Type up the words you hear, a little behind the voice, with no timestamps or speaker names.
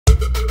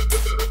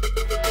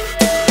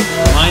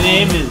My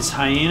name is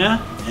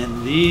Hyena,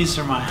 and these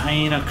are my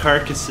hyena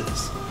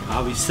carcasses.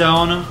 I'll be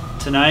selling them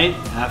tonight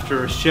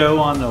after a show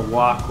on the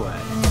walkway.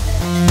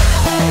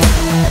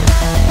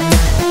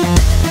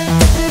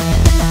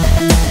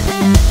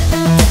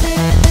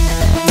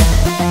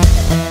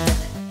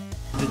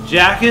 The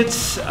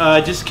jackets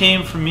just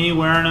came from me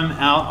wearing them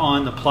out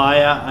on the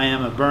playa. I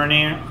am a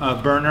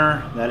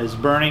burner, that is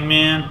Burning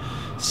Man.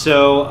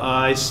 So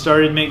I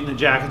started making the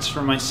jackets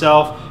for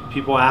myself.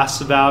 People asked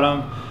about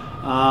them.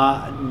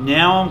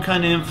 Now I'm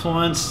kind of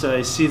influenced.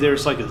 I see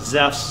there's like a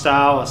Zeph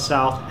style, a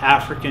South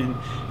African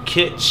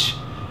kitsch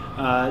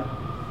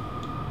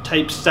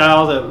type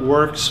style that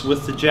works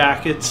with the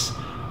jackets.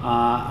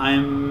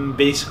 I'm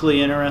basically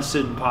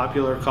interested in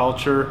popular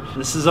culture.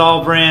 This is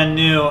all brand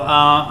new.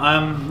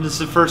 This is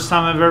the first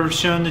time I've ever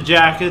shown the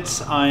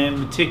jackets. I am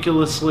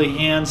meticulously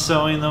hand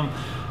sewing them,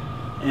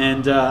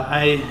 and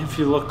if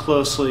you look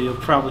closely, you'll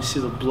probably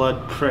see the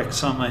blood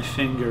pricks on my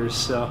fingers.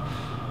 So,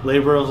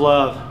 labor of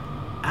love.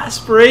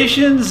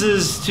 Aspirations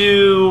is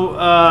to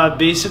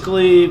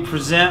basically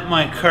present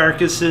my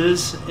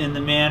carcasses in the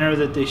manner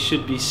that they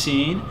should be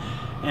seen,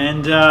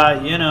 and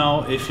you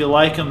know, if you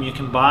like them, you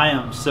can buy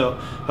them. So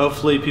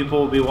hopefully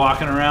people will be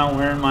walking around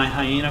wearing my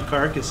hyena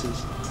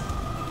carcasses.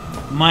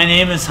 My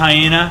name is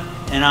Hyena,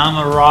 and I'm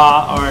a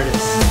raw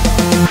artist.